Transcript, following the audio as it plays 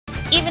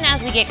Even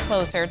as we get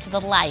closer to the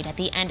light at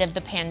the end of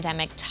the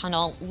pandemic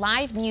tunnel,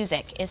 live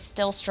music is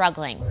still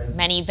struggling.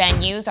 Many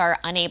venues are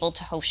unable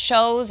to host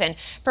shows, and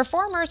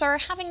performers are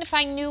having to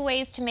find new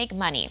ways to make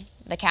money.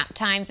 The Cap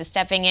Times is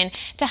stepping in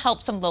to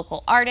help some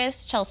local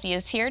artists. Chelsea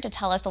is here to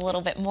tell us a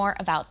little bit more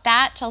about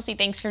that. Chelsea,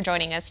 thanks for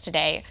joining us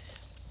today.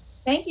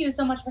 Thank you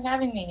so much for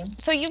having me.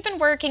 So you've been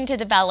working to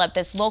develop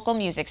this local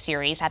music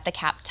series at the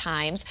Cap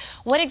Times.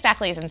 What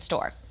exactly is in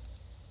store?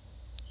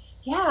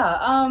 Yeah,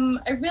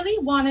 I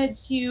really wanted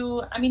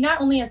to,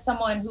 not only as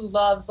someone who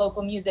loves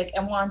local music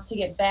and wants to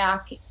get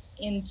back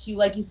into,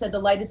 like you said, the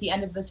light at the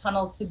end of the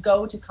tunnel to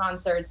go to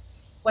concerts,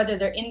 whether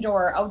they're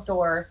indoor or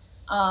outdoor,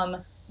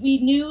 we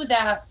knew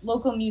that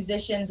local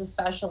musicians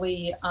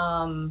especially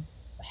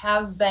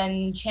have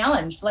been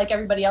challenged like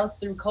everybody else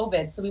through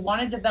COVID. So we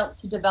wanted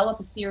to develop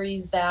a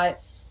series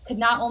that could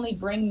not only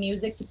bring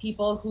music to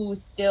people who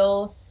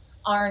still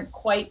aren't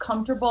quite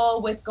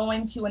comfortable with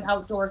going to an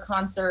outdoor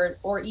concert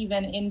or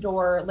even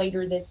indoor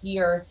later this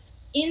year.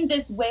 In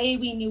this way,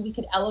 we knew we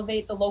could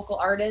elevate the local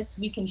artists.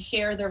 We can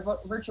share their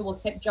virtual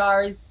tip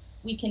jars.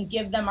 We can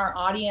give them our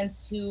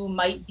audience who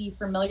might be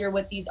familiar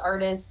with these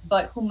artists,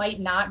 but who might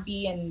not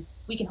be, and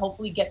we can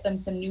hopefully get them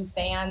some new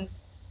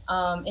fans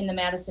in the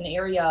Madison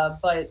area.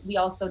 But we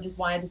also just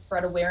wanted to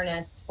spread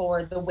awareness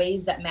for the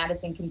ways that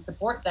Madison can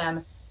support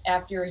them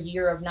after a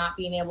year of not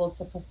being able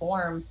to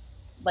perform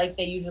like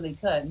they usually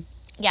could.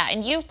 Yeah,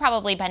 and you've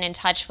probably been in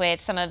touch with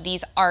some of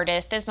these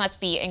artists. This must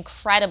be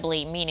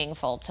incredibly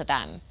meaningful to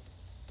them.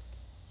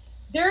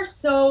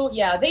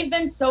 They've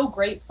been so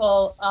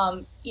grateful.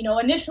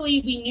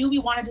 Initially we knew we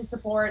wanted to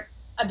support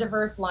a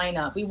diverse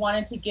lineup. We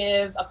wanted to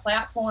give a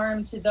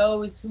platform to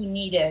those who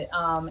need it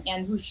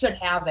and who should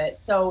have it.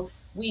 So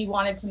we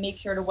wanted to make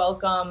sure to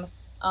welcome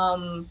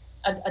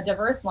a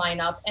diverse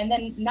lineup. And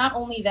then not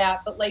only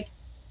that, but like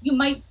you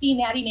might see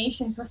Natty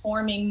Nation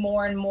performing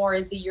more and more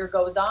as the year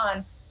goes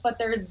on. But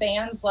there's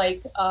bands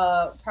like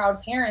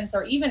Proud Parents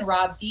or even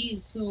Rob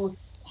D's who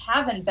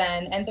haven't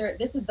been, and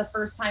this is the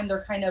first time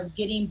they're kind of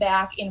getting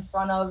back in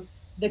front of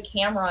the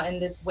camera in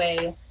this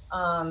way,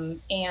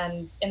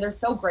 and they're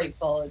so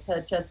grateful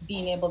to just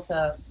being able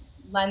to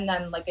lend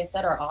them, like I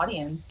said, our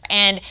audience.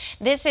 And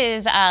this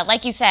is,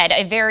 like you said,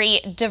 a very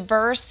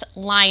diverse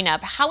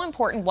lineup. How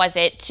important was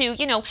it to,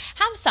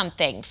 have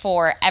something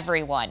for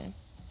everyone?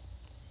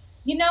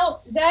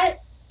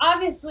 That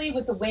obviously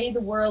with the way the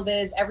world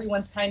is,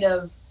 everyone's kind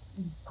of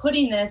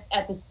putting this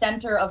at the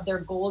center of their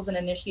goals and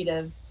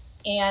initiatives.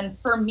 And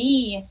for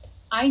me,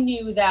 I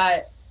knew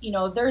that,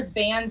 there's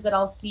bands that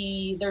I'll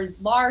see, there's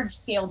large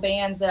scale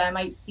bands that I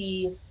might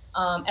see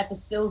at the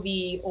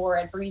Sylvie or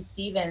at Breeze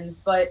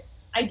Stevens, but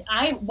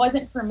I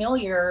wasn't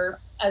familiar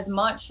as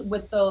much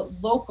with the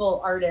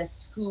local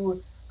artists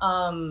who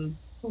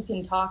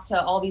can talk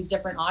to all these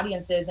different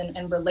audiences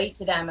and relate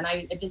to them. And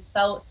I just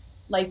felt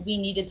like we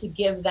needed to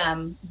give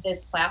them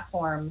this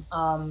platform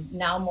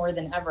now more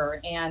than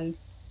ever. And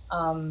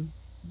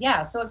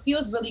so it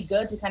feels really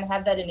good to kind of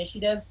have that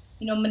initiative.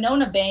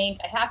 Monona Bank,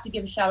 I have to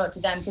give a shout out to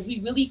them because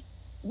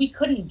we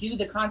couldn't do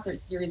the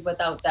concert series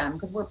without them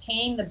because we're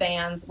paying the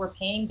bands, we're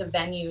paying the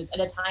venues at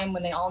a time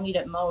when they all need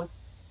it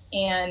most.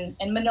 And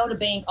Monona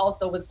Bank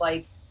also was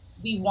like,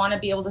 we want to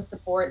be able to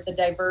support the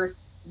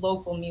diverse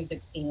local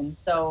music scene.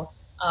 So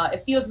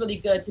it feels really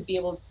good to be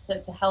able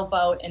to help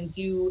out and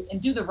do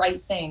the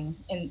right thing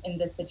in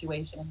this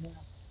situation. Yeah.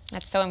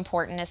 That's so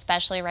important,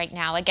 especially right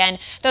now. Again,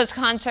 those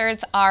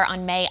concerts are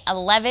on May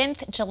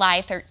 11th,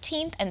 July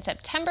 13th, and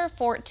September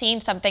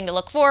 14th, something to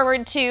look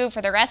forward to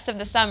for the rest of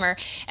the summer.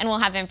 And we'll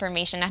have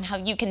information on how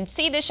you can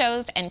see the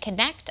shows and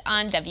connect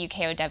on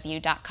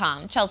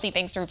WKOW.com. Chelsea,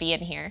 thanks for being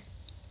here.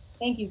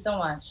 Thank you so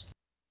much.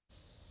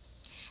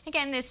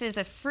 Again, this is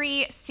a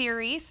free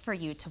series for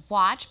you to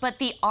watch, but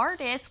the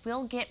artists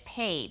will get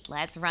paid.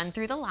 Let's run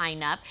through the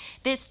lineup.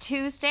 This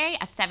Tuesday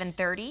at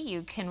 7:30,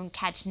 you can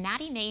catch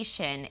Natty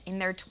Nation in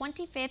their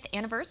 25th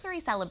anniversary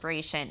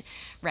celebration.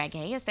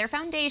 Reggae is their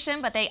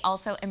foundation, but they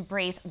also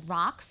embrace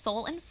rock,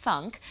 soul, and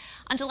funk.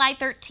 On July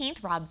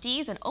 13th, Rob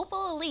D's and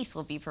Opal Elise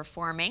will be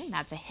performing.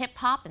 That's a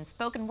hip-hop and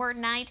spoken word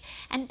night.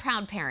 And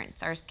Proud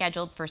Parents are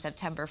scheduled for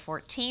September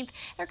 14th.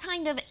 They're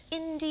kind of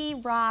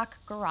indie rock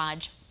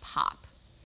garage pop.